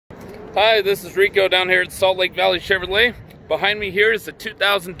Hi, this is Rico down here at Salt Lake Valley Chevrolet. Behind me here is the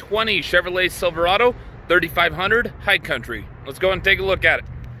 2020 Chevrolet Silverado 3500 High Country. Let's go and take a look at it.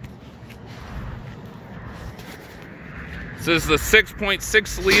 This is the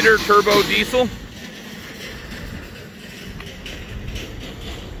 6.6 liter turbo diesel.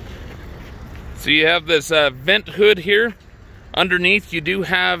 So you have this vent hood here. Underneath you do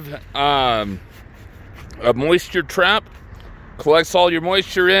have a moisture trap. Collects all your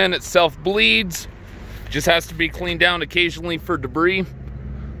moisture in, it self-bleeds. Just has to be cleaned down occasionally for debris.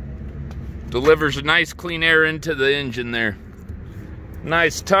 Delivers a nice clean air into the engine there.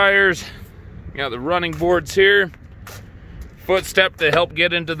 Nice tires. You got the running boards here. Footstep to help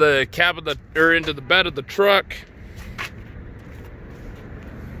get into the cab of into the bed of the truck.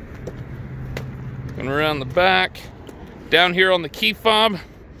 And around the back. Down here on the key fob,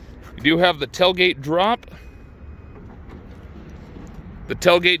 you do have the tailgate drop. The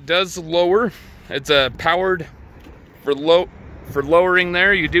tailgate does lower. It's powered for lowering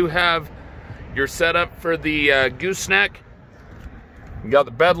there. You do have your setup for the gooseneck. You got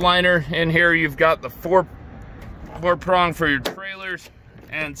the bed liner in here. You've got the four prong for your trailers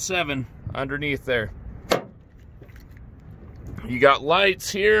and 7 underneath there. You got lights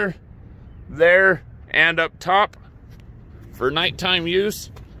here, there, and up top for nighttime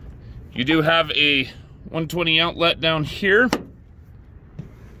use. You do have a 120 outlet down here.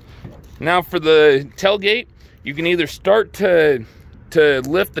 Now for the tailgate, you can either start to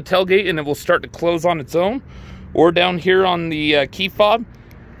lift the tailgate and it will start to close on its own, or down here on the key fob,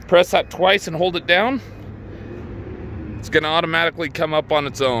 press that twice and hold it down. It's going to automatically come up on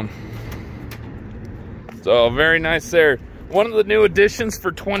its own. So very nice there. One of the new additions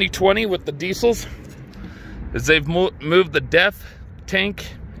for 2020 with the diesels is they've moved the DEF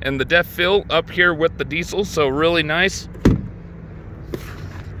tank and the DEF fill up here with the diesel, so really nice.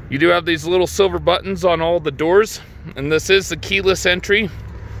 You do have these little silver buttons on all the doors, and this is the keyless entry.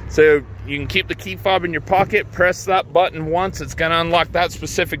 So you can keep the key fob in your pocket, press that button once, it's gonna unlock that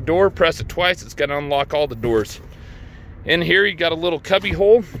specific door. Press it twice, it's gonna unlock all the doors. In here, you got a little cubby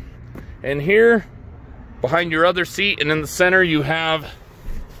hole. And here, behind your other seat and in the center, you have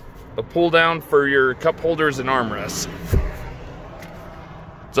a pull down for your cup holders and armrests.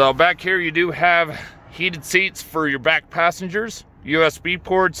 So back here, you do have heated seats for your back passengers. USB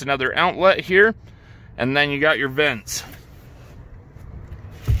ports, another outlet here, and then you got your vents.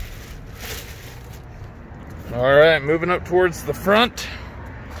 All right, moving up towards the front.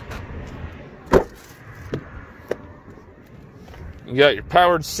 You got your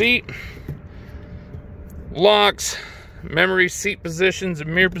powered seat, locks, memory seat positions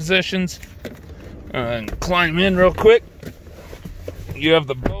and mirror positions. And climb in real quick. You have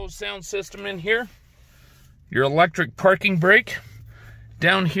the Bose sound system in here. Your electric parking brake.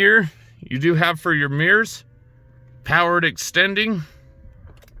 Down here, you do have for your mirrors, powered extending,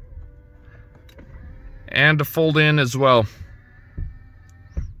 and to fold in as well.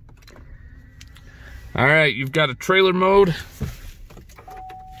 All right, you've got a trailer mode,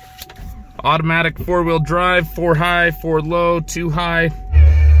 automatic 4-wheel drive, 4 high, 4 low, 2 high.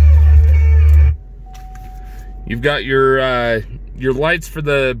 You've got your lights for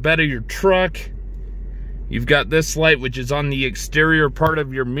the bed of your truck. You've got this light, which is on the exterior part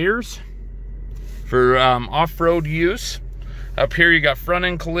of your mirrors for off-road use. Up here, you got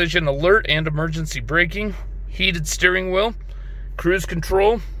front-end collision alert and emergency braking, heated steering wheel, cruise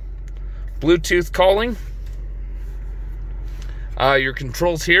control, Bluetooth calling. Your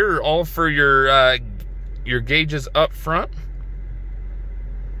controls here are all for your gauges up front.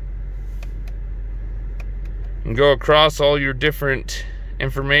 You can go across all your different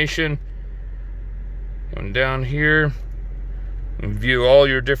information. Going down here and view all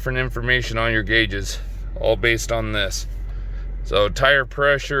your different information on your gauges, all based on this. So tire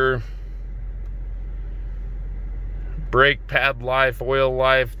pressure, brake pad life, oil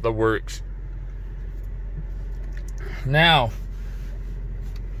life, the works. Now,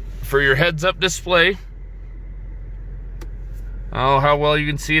 for your heads-up display, how well you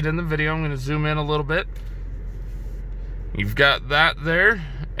can see it in the video, I'm going to zoom in a little bit. You've got that there,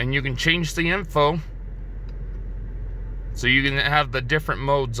 and you can change the info. So you can have the different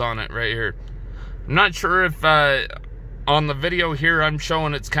modes on it right here. I'm not sure if on the video here I'm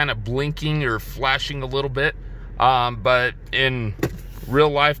showing it's kind of blinking or flashing a little bit. But in real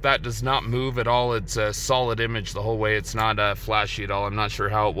life that does not move at all. It's a solid image the whole way. It's not flashy at all. I'm not sure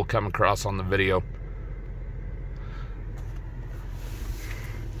how it will come across on the video.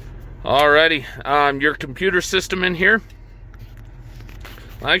 Alrighty, your computer system in here.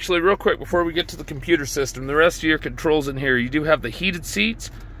 Actually, real quick before we get to the computer system, the rest of your controls in here, you do have the heated seats,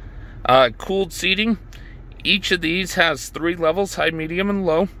 Cooled seating. Each of these has 3 levels, high, medium, and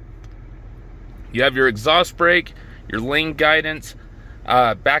low. You have your exhaust brake, your lane guidance,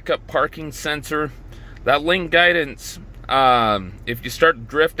 backup parking sensor. That lane guidance, if you start to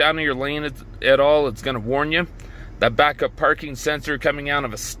drift down in your lane at all, it's going to warn you. That backup parking sensor coming out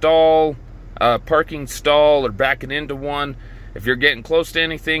of a stall, parking stall, or backing into one, if you're getting close to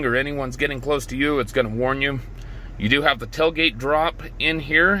anything or anyone's getting close to you, it's going to warn you. You do have the tailgate drop in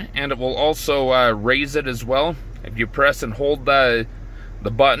here, and it will also raise it as well. If you press and hold the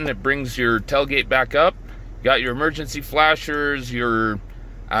button, it brings your tailgate back up. You got your emergency flashers, your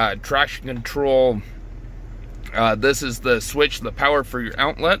traction control. This is the switch, the power for your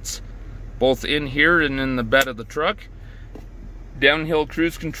outlets, both in here and in the bed of the truck. Downhill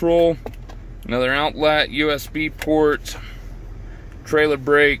cruise control, another outlet, USB port, trailer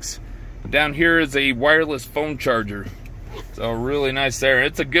brakes. Down here is a wireless phone charger. So really nice there.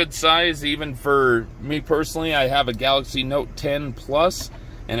 It's a good size, even for me personally. I have a Galaxy Note 10 Plus,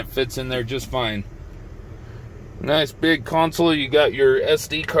 and it fits in there just fine. Nice big console. You got your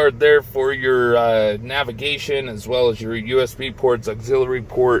SD card there for your navigation, as well as your USB ports, auxiliary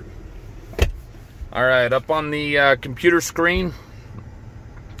port. Alright, up on the computer screen,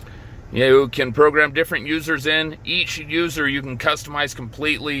 you can program different users in. Each user you can customize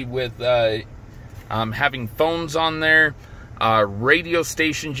completely with having phones on there. Radio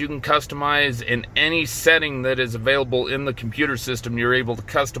stations you can customize, in any setting that is available in the computer system you're able to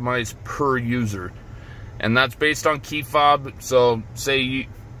customize per user. And that's based on key fob. So say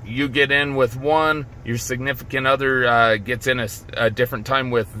you get in with one, your significant other gets in a different time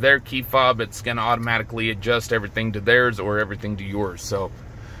with their key fob, it's going to automatically adjust everything to theirs or everything to yours. So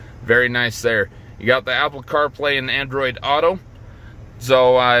very nice there. You got the Apple CarPlay and Android Auto.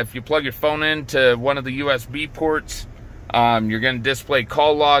 So if you plug your phone into one of the USB ports, you're going to display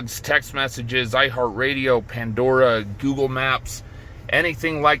call logs, text messages, iHeartRadio, Pandora, Google Maps,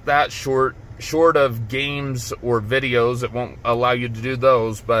 anything like that, short of games or videos. It won't allow you to do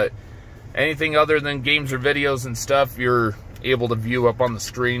those, but anything other than games or videos and stuff, you're able to view up on the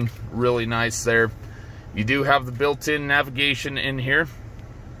screen. Really nice there. You do have the built-in navigation in here.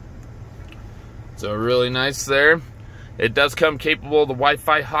 So really nice there. It does come capable of the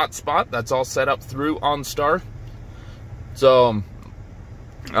Wi-Fi hotspot. That's all set up through OnStar. So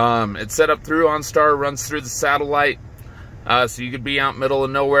it's set up through OnStar, runs through the satellite. So you could be out middle of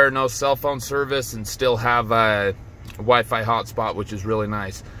nowhere, no cell phone service, and still have a Wi-Fi hotspot, which is really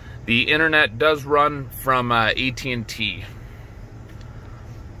nice. The internet does run from AT&T.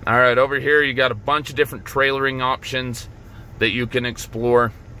 Alright, over here you got a bunch of different trailering options that you can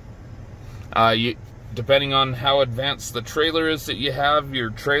explore. Depending on how advanced the trailer is that you have,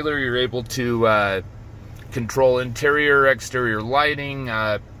 your trailer, you're able to control interior, exterior lighting,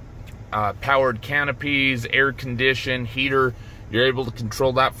 powered canopies, air condition, heater. You're able to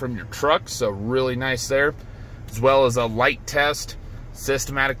control that from your truck, so really nice there. As well as a light test,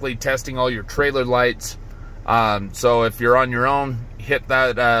 systematically testing all your trailer lights. So if you're on your own, hit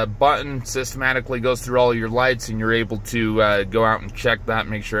that button, systematically goes through all your lights, and you're able to go out and check that,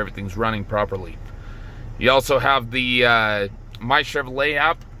 make sure everything's running properly. You also have the My Chevrolet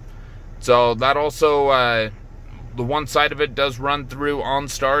app. So that also, the one side of it does run through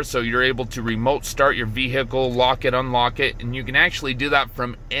OnStar, so you're able to remote start your vehicle, lock it, unlock it, and you can actually do that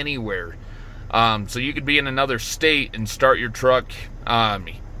from anywhere. So you could be in another state and start your truck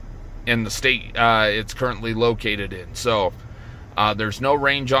in the state it's currently located in. So there's no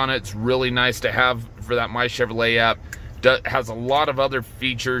range on it. It's really nice to have for that My Chevrolet app. Has a lot of other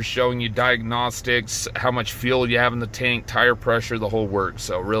features showing you diagnostics, how much fuel you have in the tank, tire pressure, the whole works.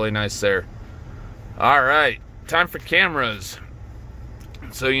 So really nice there. All right, time for cameras.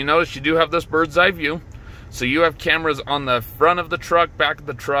 So you notice you do have this bird's eye view. So you have cameras on the front of the truck, back of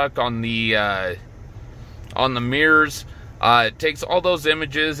the truck, on the mirrors. It takes all those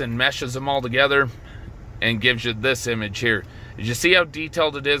images and meshes them all together and gives you this image here. Did you see how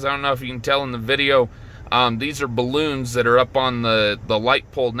detailed it is? I don't know if you can tell in the video. These are balloons that are up on the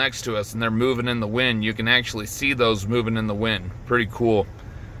light pole next to us, and they're moving in the wind. You can actually see those moving in the wind. Pretty cool.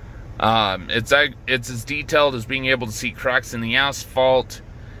 It's as detailed as being able to see cracks in the asphalt,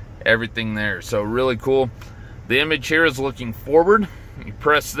 everything there. So really cool. The image here is looking forward. You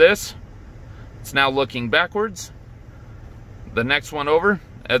press this, it's now looking backwards. The next one over,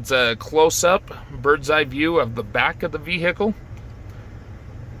 it's a close-up bird's eye view of the back of the vehicle.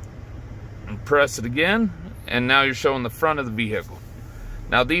 And press it again, and now you're showing the front of the vehicle.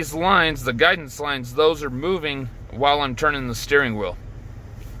 Now these lines, the guidance lines, those are moving while I'm turning the steering wheel.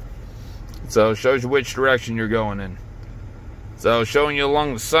 So it shows you which direction you're going in. So showing you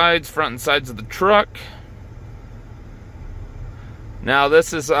along the sides, front and sides of the truck. Now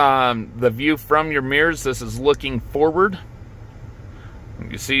this is the view from your mirrors. This is looking forward. You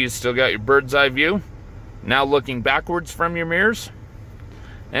can see you still got your bird's eye view. Now looking backwards from your mirrors.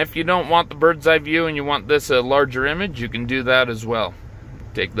 And if you don't want the bird's eye view and you want this a larger image, you can do that as well.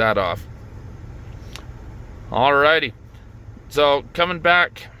 Take that off. Alrighty. So coming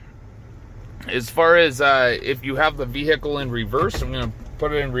back, as far as if you have the vehicle in reverse, I'm going to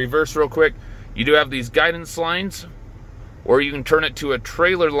put it in reverse real quick. You do have these guidance lines, or you can turn it to a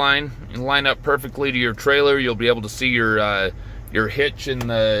trailer line and line up perfectly to your trailer. You'll be able to see your hitch in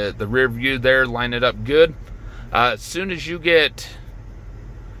the rear view there, line it up good. As soon as you get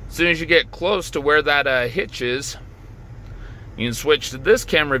close to where that hitch is, you can switch to this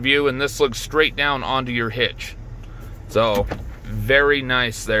camera view, and this looks straight down onto your hitch. So very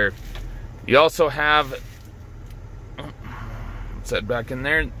nice there. You also have, let's head back in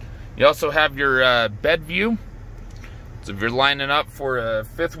there. You also have your bed view. So if you're lining up for a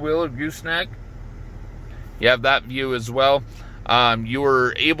fifth wheel or gooseneck, you have that view as well. You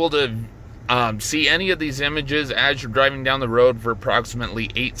were able to see any of these images as you're driving down the road for approximately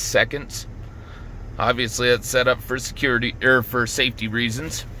 8 seconds. Obviously, it's set up for security or for safety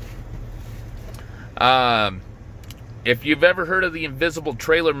reasons. If you've ever heard of the invisible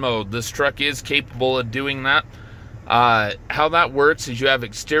trailer mode, this truck is capable of doing that. How that works is you have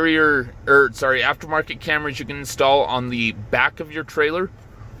aftermarket cameras you can install on the back of your trailer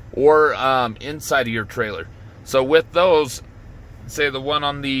or inside of your trailer. So with those, say the one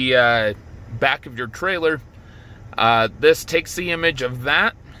on the back of your trailer, this takes the image of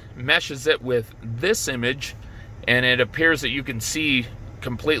that, meshes it with this image, and it appears that you can see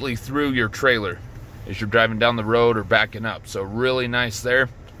completely through your trailer as you're driving down the road or backing up. So really nice there.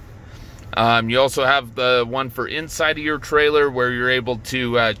 You also have the one for inside of your trailer where you're able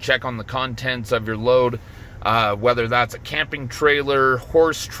to check on the contents of your load, whether that's a camping trailer,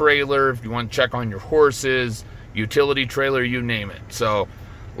 horse trailer, if you want to check on your horses, utility trailer, you name it. So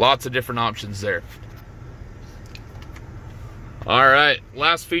lots of different options there. Alright,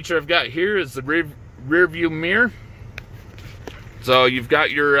 last feature I've got here is the rear view mirror. So you've got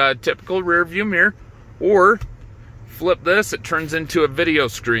your typical rear view mirror, or flip this, it turns into a video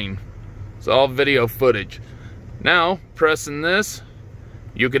screen. It's all video footage. Now, pressing this,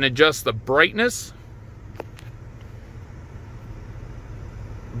 you can adjust the brightness,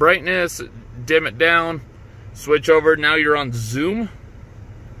 dim it down, switch over. Now you're on zoom.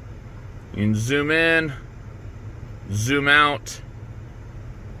 You can zoom in, zoom out,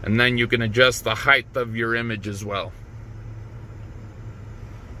 and then you can adjust the height of your image as well.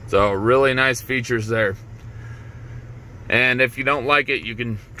 So really nice features there. And if you don't like it, you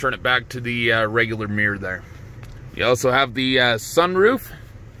can turn it back to the regular mirror there. You also have the sunroof,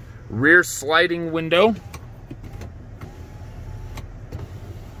 rear sliding window.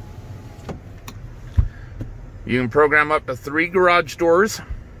 You can program up to 3 garage doors.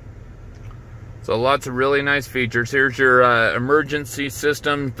 So lots of really nice features. Here's your emergency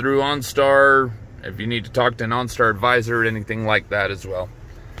system through OnStar, if you need to talk to an OnStar advisor or anything like that as well.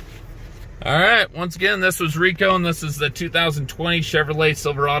 Alright, once again, this was Rico, and this is the 2020 Chevrolet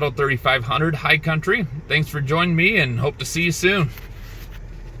Silverado 3500 High Country. Thanks for joining me, and hope to see you soon.